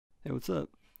Hey, what's up?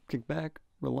 Kick back,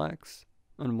 relax,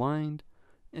 unwind,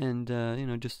 and,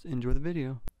 just enjoy the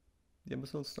video. The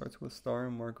episode starts with Star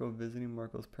and Marco visiting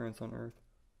Marco's parents on Earth.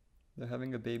 They're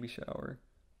having a baby shower.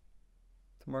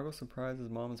 To Marco's surprise, his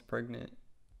mom is pregnant.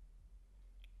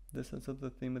 This sets up the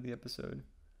theme of the episode,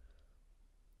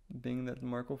 being that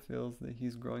Marco feels that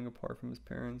he's growing apart from his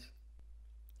parents.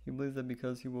 He believes that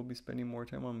because he will be spending more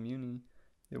time on Muni,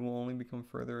 they will only become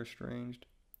further estranged.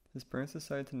 His parents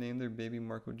decide to name their baby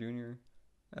Marco Jr.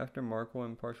 after Marco,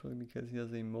 and partially because he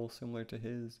has a mole similar to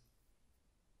his.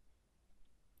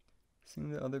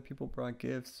 Seeing that other people brought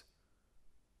gifts,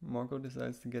 Marco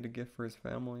decides to get a gift for his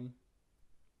family.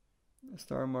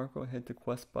 Star and Marco head to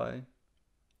Quest By.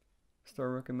 Star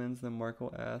recommends that Marco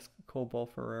ask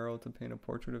Cobalt Ferrero to paint a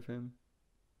portrait of him.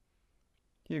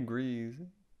 He agrees,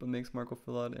 but makes Marco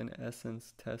fill out an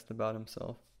essence test about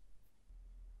himself.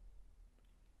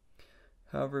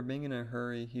 However, being in a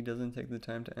hurry, he doesn't take the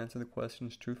time to answer the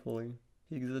questions truthfully.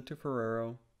 He gives it to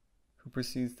Ferrero, who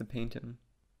proceeds to paint him.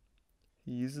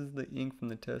 He uses the ink from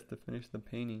the test to finish the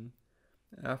painting.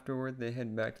 Afterward, they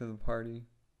head back to the party.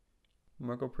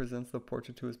 Marco presents the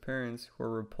portrait to his parents, who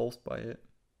are repulsed by it.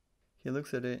 He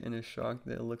looks at it and is shocked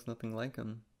that it looks nothing like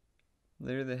him.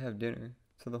 Later they have dinner.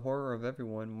 To the horror of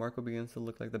everyone, Marco begins to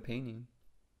look like the painting.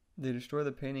 They destroy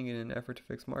the painting in an effort to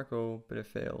fix Marco, but it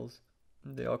fails.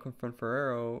 They all confront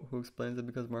Ferrero, who explains that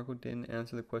because Marco didn't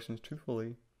answer the questions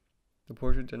truthfully, the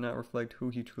portrait did not reflect who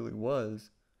he truly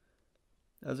was.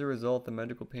 As a result, the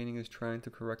magical painting is trying to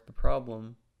correct the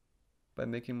problem by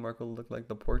making Marco look like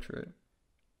the portrait.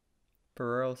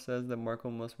 Ferrero says that Marco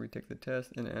must retake the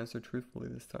test and answer truthfully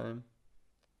this time.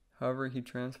 However, he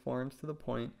transforms to the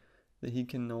point that he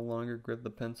can no longer grip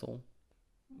the pencil.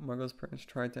 Marco's parents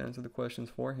try to answer the questions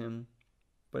for him,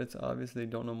 but it's obvious they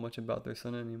don't know much about their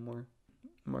son anymore.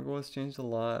 Marco has changed a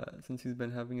lot since he's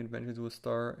been having adventures with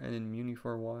Star and in Muni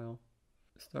for a while.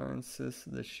 Star insists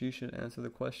that she should answer the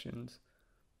questions.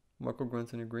 Marco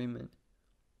grunts in agreement.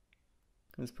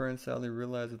 His parents sadly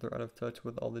realize that they're out of touch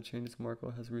with all the changes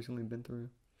Marco has recently been through.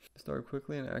 Star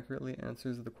quickly and accurately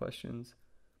answers the questions.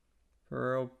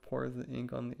 Ferrero pours the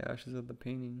ink on the ashes of the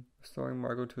painting, restoring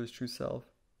Marco to his true self.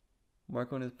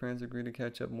 Marco and his parents agree to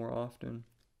catch up more often.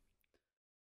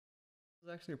 It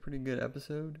was actually a pretty good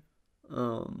episode.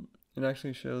 It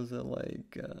actually shows that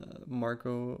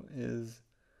Marco is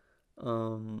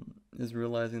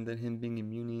realizing that him being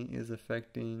immune is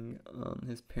affecting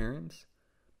his parents,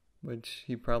 which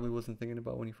he probably wasn't thinking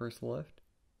about when he first left.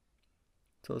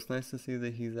 So it's nice to see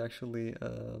that he's actually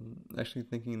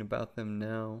thinking about them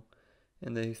now,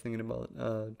 and that he's thinking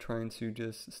about trying to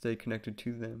just stay connected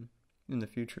to them in the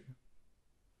future.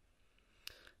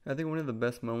 I think one of the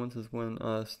best moments is when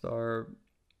Star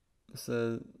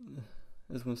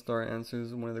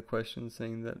answers one of the questions,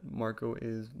 saying that Marco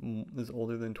is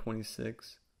older than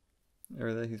 26,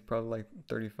 or that he's probably like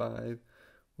 35,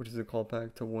 which is a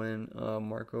callback to when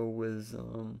Marco was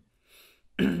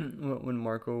when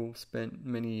Marco spent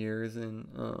many years in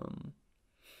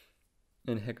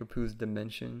Hekapu's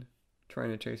dimension, trying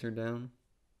to chase her down.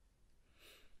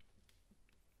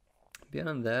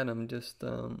 Beyond that, I'm just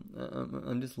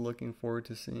looking forward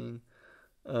to seeing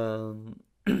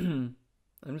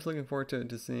I'm just looking forward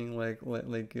to seeing I'm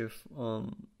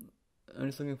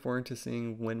just looking forward to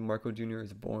seeing when Marco Jr.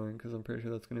 is born, because I'm pretty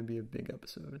sure that's going to be a big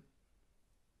episode.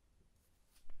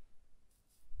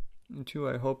 And two,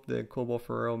 I hope that Cobalt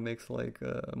Ferrero makes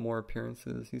more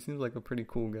appearances. He seems like a pretty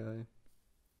cool guy.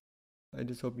 I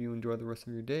just hope you enjoy the rest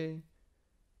of your day,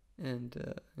 and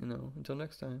until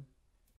next time.